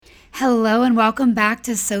Hello and welcome back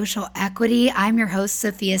to Social Equity. I'm your host,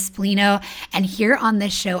 Sophia Splino, and here on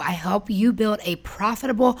this show, I help you build a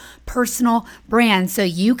profitable personal brand so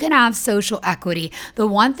you can have social equity. The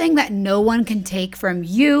one thing that no one can take from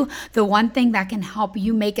you, the one thing that can help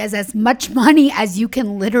you make as much money as you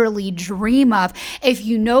can literally dream of. If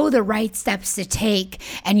you know the right steps to take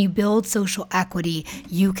and you build social equity,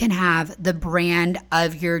 you can have the brand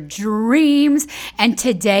of your dreams. And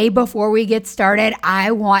today, before we get started, I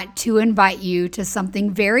want to invite you to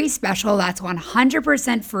something very special that's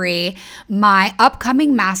 100% free, my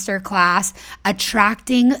upcoming masterclass,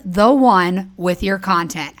 Attracting the One with Your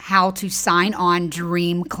Content, how to sign on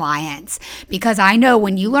dream clients. Because I know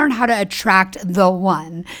when you learn how to attract the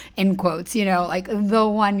one, in quotes, like the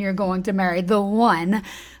one you're going to marry, the one,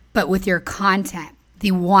 but with your content,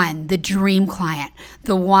 the one, the dream client,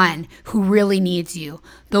 the one who really needs you,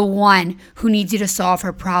 the one who needs you to solve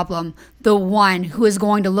her problem, the one who is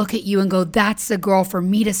going to look at you and go, that's the girl for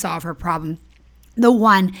me to solve her problem, the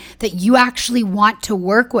one that you actually want to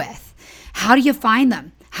work with. How do you find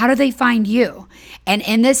them? How do they find you? And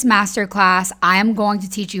in this masterclass, I am going to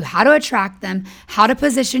teach you how to attract them, how to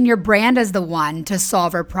position your brand as the one to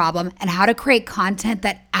solve a problem, and how to create content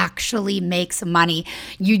that actually makes money.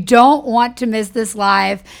 You don't want to miss this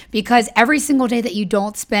live because every single day that you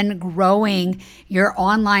don't spend growing your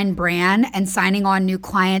online brand and signing on new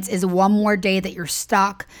clients is one more day that you're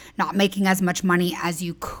stuck, not making as much money as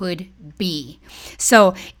you could be.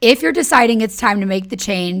 So if you're deciding it's time to make the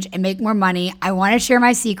change and make more money, I want to share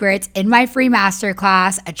my secrets in my free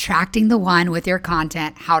masterclass, Attracting the One with Your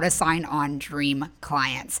Content, how to sign on dream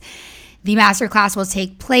clients. The masterclass will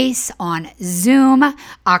take place on Zoom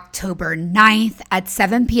October 9th at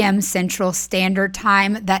 7 p.m. Central Standard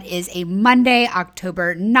Time. That is a Monday,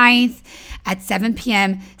 October 9th at 7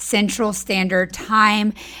 p.m. Central Standard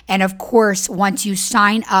Time. And of course, once you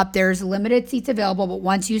sign up, there's limited seats available, but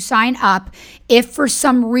once you sign up, if for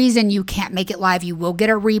some reason you can't make it live, you will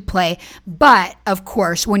get a replay. But of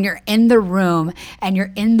course, when you're in the room and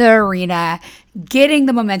you're in the arena, getting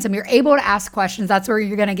the momentum, you're able to ask questions. That's where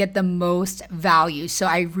you're going to get the most value. So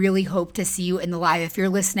I really hope to see you in the live. If you're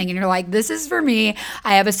listening and you're like, this is for me,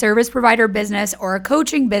 I have a service provider business or a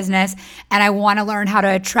coaching business, and I want to learn how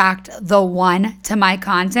to attract the one to my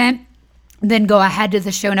content, then go ahead to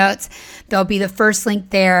the show notes. There'll be the first link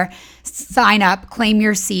there. Sign up, claim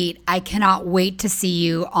your seat. I cannot wait to see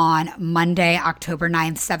you on Monday, October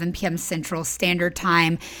 9th, 7 p.m. Central Standard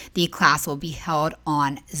Time. The class will be held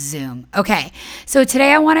on Zoom. Okay, so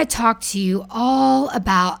today I want to talk to you all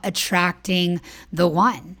about attracting the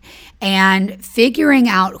one and figuring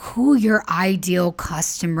out who your ideal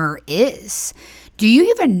customer is. Do you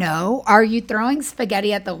even know? Are you throwing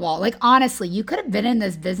spaghetti at the wall? Like, honestly, you could have been in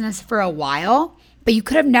this business for a while, but you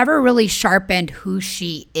could have never really sharpened who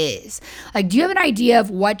she is. Like, do you have an idea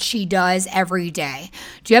of what she does every day?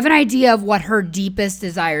 Do you have an idea of what her deepest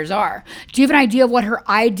desires are? Do you have an idea of what her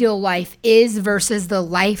ideal life is versus the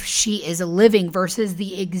life she is living versus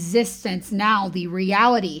the existence now, the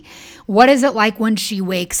reality? What is it like when she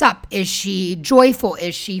wakes up? Is she joyful?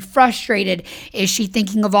 Is she frustrated? Is she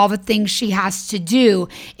thinking of all the things she has to do?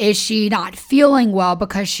 Is she not feeling well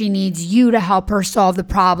because she needs you to help her solve the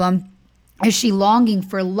problem? Is she longing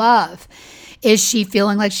for love? Is she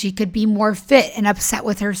feeling like she could be more fit and upset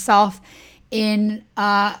with herself in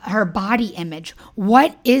her body image?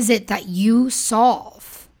 What is it that you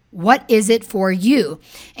solve? What is it for you?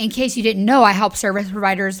 In case you didn't know, I help service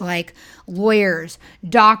providers like lawyers,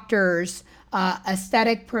 doctors,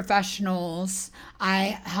 aesthetic professionals.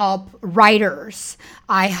 I help writers.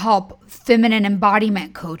 I help feminine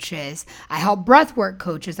embodiment coaches. I help breathwork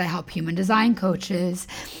coaches. I help human design coaches.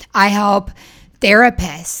 I help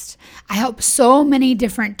therapists. I help so many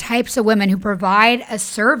different types of women who provide a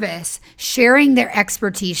service, sharing their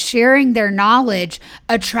expertise, sharing their knowledge,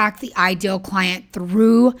 attract the ideal client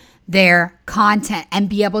through their content and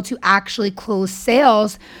be able to actually close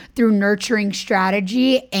sales through nurturing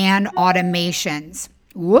strategy and automations.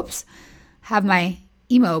 Whoops, have my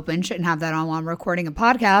email open. Shouldn't have that on while I'm recording a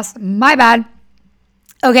podcast. My bad.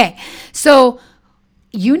 Okay, so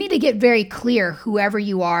you need to get very clear, whoever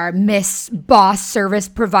you are, Miss Boss, Service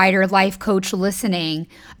Provider, Life Coach listening,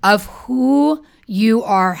 of who you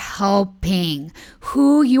are helping,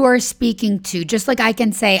 who you are speaking to. Just like I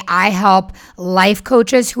can say, I help life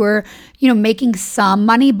coaches who are, making some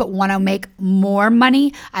money but want to make more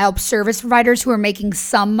money. I help service providers who are making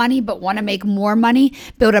some money but want to make more money,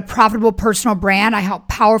 build a profitable personal brand. I help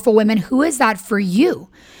powerful women. Who is that for you?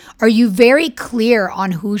 Are you very clear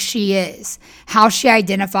on who she is, how she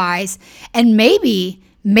identifies, and maybe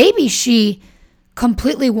she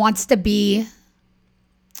completely wants to be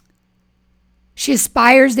She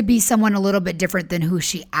aspires to be someone a little bit different than who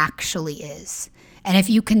she actually is. And if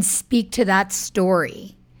you can speak to that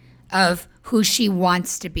story of who she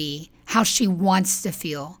wants to be, how she wants to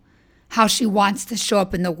feel, how she wants to show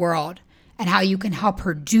up in the world, and how you can help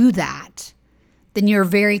her do that, then you're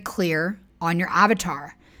very clear on your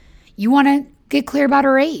avatar. You want to get clear about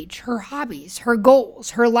her age, her hobbies, her goals,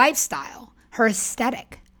 her lifestyle, her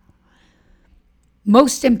aesthetic.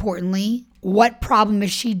 Most importantly, what problem is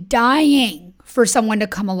she dying for someone to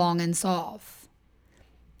come along and solve?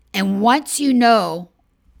 And once you know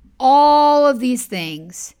all of these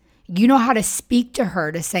things, you know how to speak to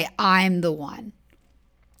her to say, I'm the one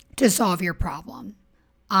to solve your problem.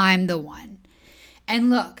 I'm the one. And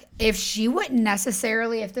look, if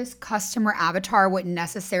this customer avatar wouldn't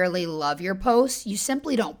necessarily love your post, you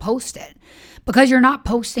simply don't post it because you're not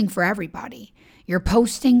posting for everybody. You're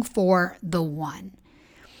posting for the one.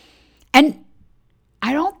 And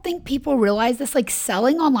I don't think people realize this. Like,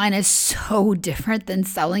 selling online is so different than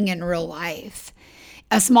selling in real life.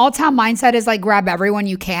 A small town mindset is like grab everyone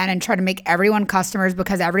you can and try to make everyone customers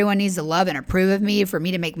because everyone needs to love and approve of me for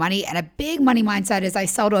me to make money. And a big money mindset is I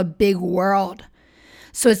sell to a big world.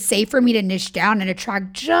 So it's safe for me to niche down and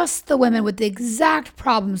attract just the women with the exact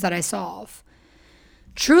problems that I solve.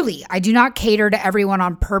 Truly, I do not cater to everyone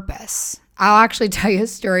on purpose. I'll actually tell you a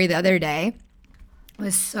story the other day. It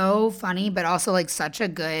was so funny, but also like such a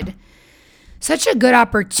good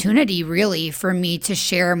opportunity really for me to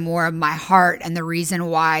share more of my heart and the reason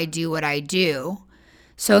why I do what I do.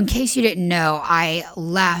 So in case you didn't know, I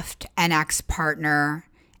left an ex-partner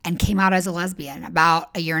and came out as a lesbian about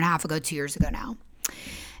a year and a half ago, 2 years ago now.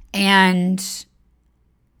 And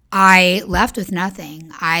I left with nothing.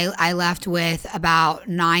 I left with about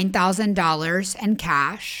 $9,000 in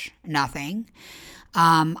cash, nothing.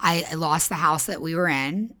 I lost the house that we were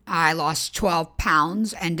in. I lost 12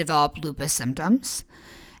 pounds and developed lupus symptoms.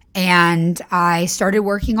 And I started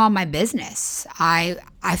working on my business. I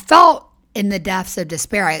felt in the depths of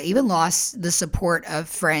despair. I even lost the support of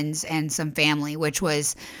friends and some family, which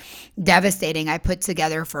was devastating. I put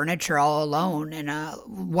together furniture all alone in a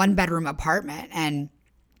 1-bedroom apartment and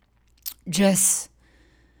just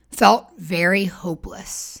felt very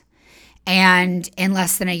hopeless. And in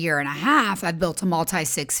less than a year and a half, I've built a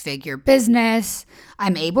multi-6-figure business.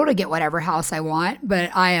 I'm able to get whatever house I want,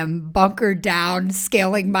 but I am bunkered down,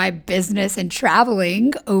 scaling my business and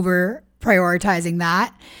traveling over prioritizing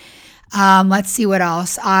that. Let's see what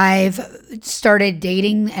else. I've started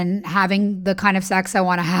dating and having the kind of sex I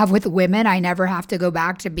want to have with women. I never have to go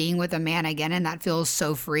back to being with a man again, and that feels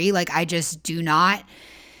so free. Like, I just do not.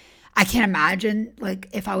 I can't imagine, like,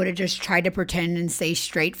 if I would have just tried to pretend and stay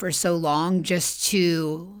straight for so long just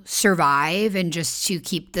to survive and just to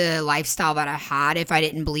keep the lifestyle that I had. If I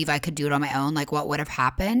didn't believe I could do it on my own, like, what would have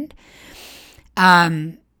happened?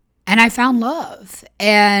 And I found love,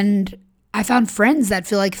 and I found friends that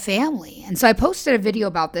feel like family. And so I posted a video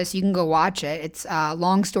about this. You can go watch it. It's a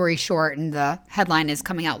long story short, and the headline is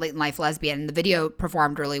Coming Out Late in Life Lesbian. And the video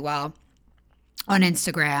performed really well on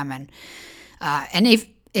Instagram. And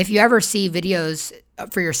if you ever see videos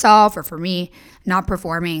for yourself or for me not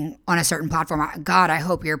performing on a certain platform, God, I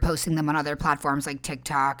hope you're posting them on other platforms like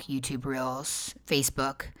TikTok, YouTube Reels,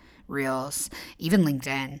 Facebook Reels, even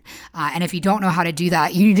LinkedIn. And if you don't know how to do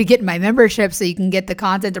that, you need to get in my membership so you can get the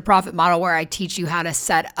content to profit model where I teach you how to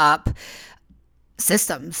set up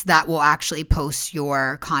systems that will actually post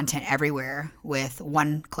your content everywhere with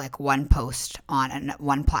one click, one post on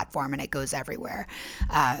one platform, and it goes everywhere.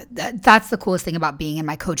 That's the coolest thing about being in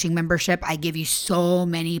my coaching membership. I give you so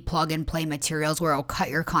many plug and play materials where I'll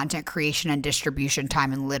cut your content creation and distribution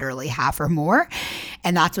time in literally half or more.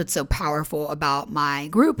 And that's what's so powerful about my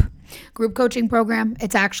group coaching program.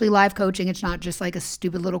 It's actually live coaching. It's not just like a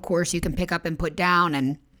stupid little course you can pick up and put down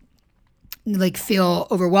and like feel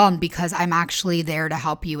overwhelmed, because I'm actually there to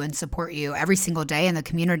help you and support you every single day in the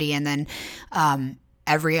community, and then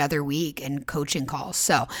every other week in coaching calls.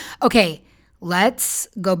 So, okay, let's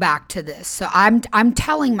go back to this. So I'm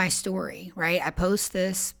telling my story, right? I post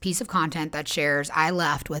this piece of content that shares I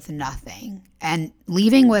left with nothing, and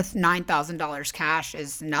leaving with $9,000 cash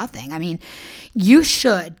is nothing. I mean, you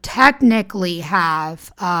should technically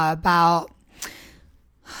have about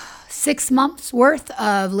 6 months worth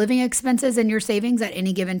of living expenses in your savings at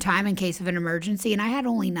any given time in case of an emergency. And I had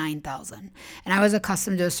only $9,000, and I was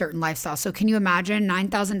accustomed to a certain lifestyle. So can you imagine?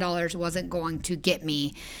 $9,000 wasn't going to get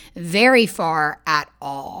me very far at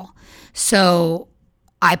all. So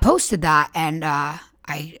I posted that, and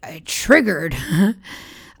I triggered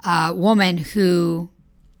a woman who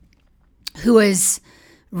was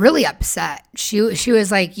really upset. She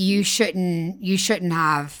was like, you shouldn't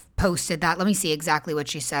have posted that. Let me see exactly what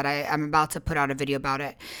she said. I'm about to put out a video about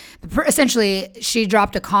it. But essentially, she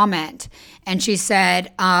dropped a comment and she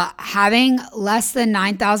said, having less than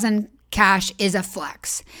 9,000 cash is a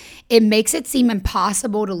flex. It makes it seem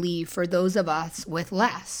impossible to leave for those of us with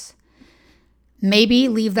less. Maybe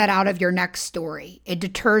leave that out of your next story. It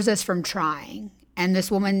deters us from trying. And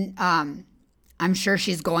this woman, I'm sure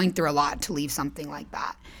she's going through a lot to leave something like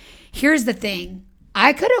that. Here's the thing.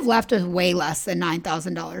 I could have left with way less than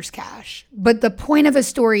 $9,000 cash. But the point of a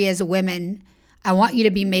story is, women, I want you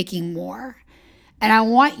to be making more. And I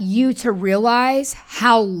want you to realize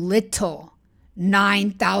how little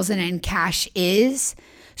 9,000 in cash is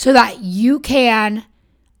so that you can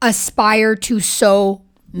aspire to so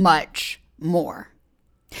much more.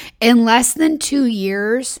 In less than 2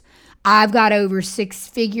 years, I've got over 6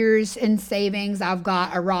 figures in savings. I've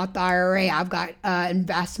got a Roth IRA. I've got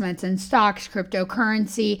investments in stocks,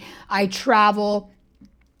 cryptocurrency. I travel.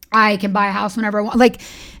 I can buy a house whenever I want. Like,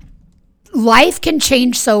 life can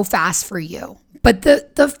change so fast for you. But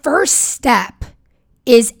the first step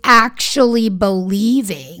is actually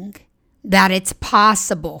believing that it's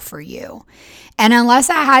possible for you. And unless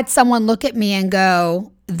I had someone look at me and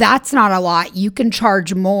go, that's not a lot, you can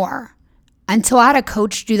charge more. Until I had a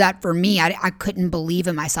coach do that for me, I couldn't believe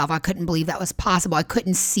in myself. I couldn't believe that was possible. I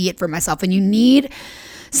couldn't see it for myself. And you need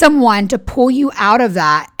someone to pull you out of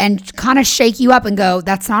that and kind of shake you up and go,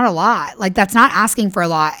 that's not a lot. Like, that's not asking for a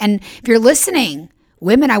lot. And if you're listening,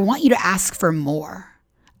 women, I want you to ask for more.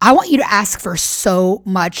 I want you to ask for so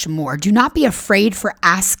much more. Do not be afraid of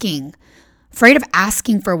asking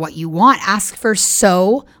for what you want. Ask for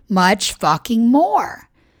so much fucking more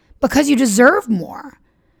because you deserve more.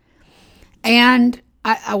 And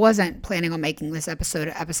I wasn't planning on making this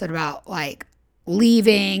episode about like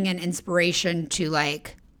leaving and inspiration to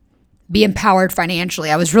like be empowered financially.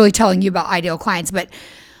 I was really telling you about ideal clients, but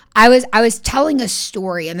I was telling a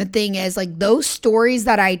story. And the thing is, like, those stories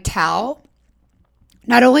that I tell,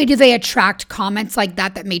 not only do they attract comments like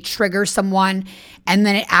that may trigger someone, and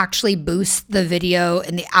then it actually boosts the video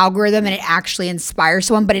and the algorithm and it actually inspires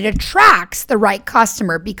someone, but it attracts the right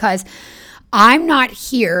customer because I'm not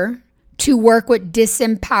here to work with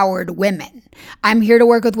disempowered women. I'm here to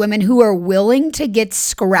work with women who are willing to get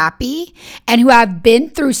scrappy and who have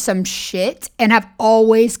been through some shit and have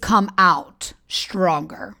always come out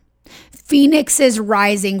stronger. Phoenixes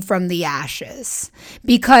rising from the ashes,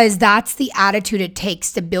 because that's the attitude it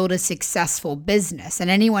takes to build a successful business. And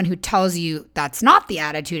anyone who tells you that's not the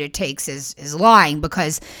attitude it takes is lying,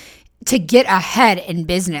 because to get ahead in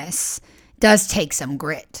business does take some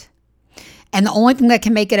grit. And the only thing that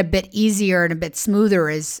can make it a bit easier and a bit smoother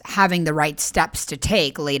is having the right steps to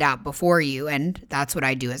take laid out before you. And that's what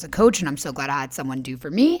I do as a coach. And I'm so glad I had someone do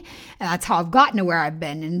for me. And that's how I've gotten to where I've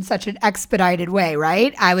been in such an expedited way,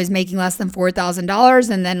 right? I was making less than $4,000,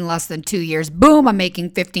 and then in less than 2 years, boom, I'm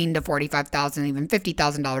making $15,000 to $45,000, even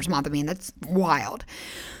 $50,000 a month. I mean, that's wild.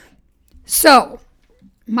 So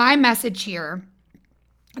my message here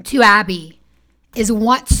to Abby is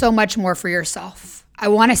want so much more for yourself. I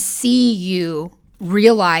want to see you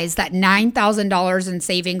realize that $9,000 in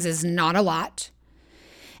savings is not a lot.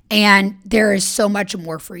 And there is so much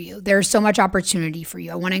more for you. There's so much opportunity for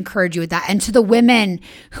you. I want to encourage you with that. And to the women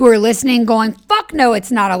who are listening going, fuck no,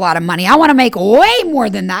 it's not a lot of money. I want to make way more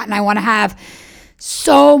than that. And I want to have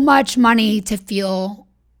so much money to feel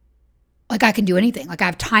like I can do anything. Like I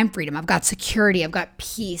have time freedom. I've got security. I've got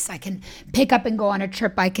peace. I can pick up and go on a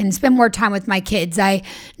trip. I can spend more time with my kids. I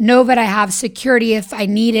know that I have security. If I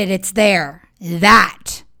need it, it's there.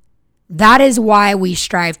 That is why we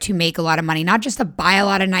strive to make a lot of money, not just to buy a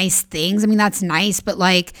lot of nice things. I mean, that's nice, but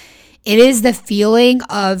like it is the feeling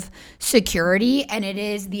of security, and it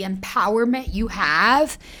is the empowerment you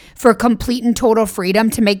have for complete and total freedom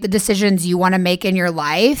to make the decisions you want to make in your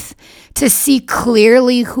life, to see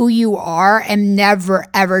clearly who you are and never,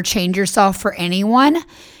 ever change yourself for anyone,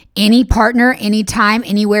 any partner, anytime,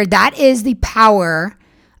 anywhere. That is the power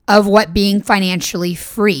of what being financially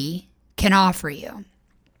free can offer you.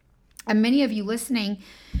 And many of you listening,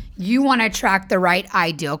 you want to attract the right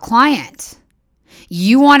ideal client.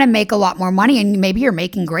 You want to make a lot more money, and maybe you're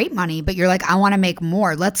making great money, but you're like, I want to make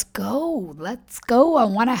more. Let's go. I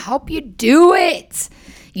want to help you do it.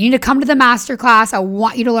 You need to come to the masterclass. I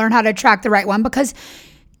want you to learn how to attract the right one, because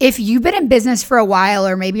if you've been in business for a while,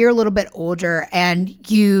 or maybe you're a little bit older and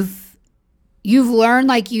you've learned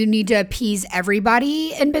like you need to appease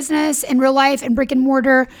everybody in business, in real life, in brick and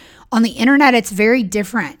mortar, On the internet, it's very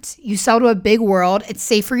different. You sell to a big world. It's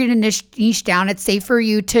safe for you to niche down. It's safe for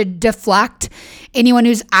you to deflect anyone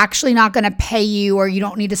who's actually not going to pay you, or you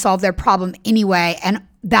don't need to solve their problem anyway. And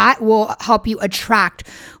that will help you attract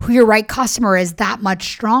who your right customer is that much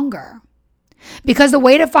stronger. Because the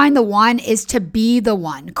way to find the one is to be the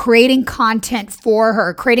one, creating content for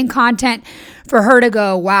her, creating content for her to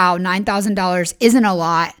go, wow, $9,000 isn't a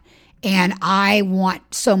lot. And I want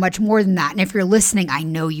so much more than that. And if you're listening, I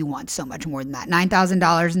know you want so much more than that.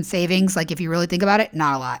 $9,000 in savings, like if you really think about it,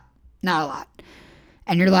 not a lot, not a lot.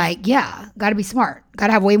 And you're like, yeah, got to be smart, got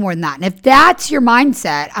to have way more than that. And if that's your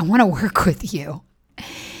mindset, I want to work with you.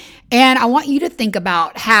 And I want you to think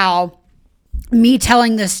about how me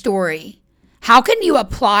telling this story, how can you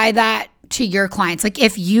apply that to your clients? Like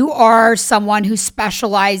if you are someone who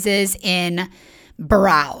specializes in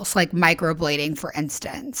brows, like microblading, for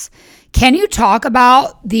instance, can you talk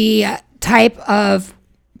about the type of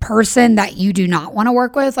person that you do not want to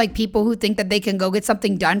work with? Like people who think that they can go get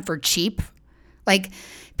something done for cheap, like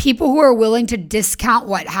people who are willing to discount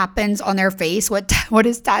what happens on their face, what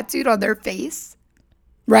is tattooed on their face,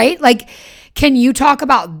 right? Like, can you talk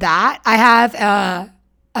about that? I have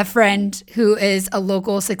a friend who is a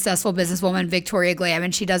local successful businesswoman, Victoria Glam,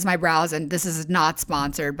 and she does my brows, and this is not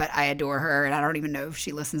sponsored, but I adore her, and I don't even know if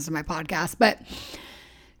she listens to my podcast, but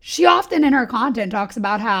she often in her content talks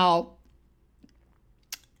about how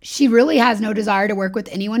she really has no desire to work with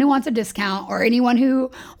anyone who wants a discount or anyone who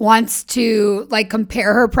wants to like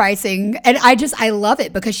compare her pricing. And I love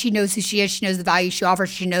it because she knows who she is. She knows the value she offers.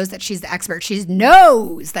 She knows that she's the expert. She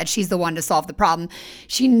knows that she's the one to solve the problem.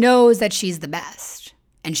 She knows that she's the best.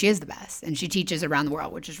 And she is the best. And she teaches around the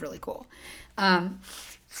world, which is really cool.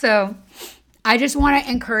 So I just want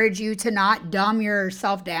to encourage you to not dumb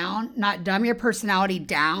yourself down, not dumb your personality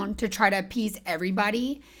down to try to appease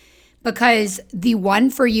everybody, because the one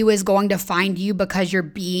for you is going to find you because you're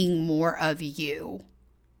being more of you.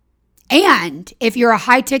 And if you're a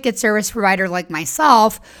high ticket service provider like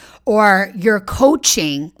myself, or you're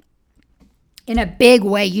coaching in a big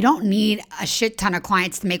way, you don't need a shit ton of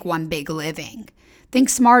clients to make one big living. Think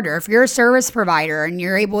smarter. If you're a service provider and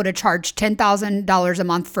you're able to charge $10,000 a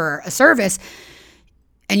month for a service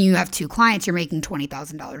and you have 2 clients, you're making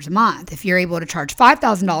 $20,000 a month. If you're able to charge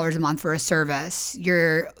 $5,000 a month for a service,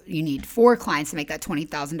 you need 4 clients to make that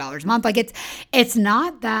 $20,000 a month. Like it's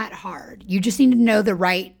not that hard. You just need to know the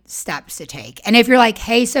right steps to take. And if you're like,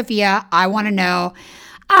 hey, Sophia, I want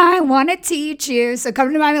to teach you. So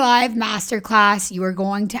come to my live masterclass. You are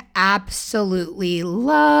going to absolutely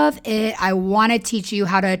love it. I want to teach you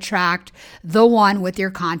how to attract the one with your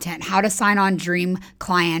content, how to sign on dream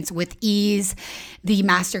clients with ease. The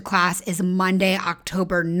masterclass is Monday,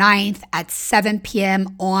 October 9th at 7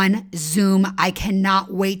 p.m. on Zoom. I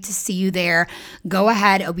cannot wait to see you there. Go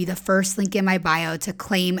ahead. It'll be the first link in my bio to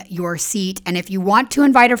claim your seat. And if you want to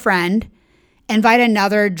invite a friend, invite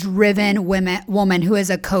another driven woman who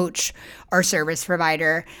is a coach or service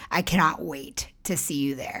provider. I cannot wait to see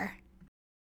you there.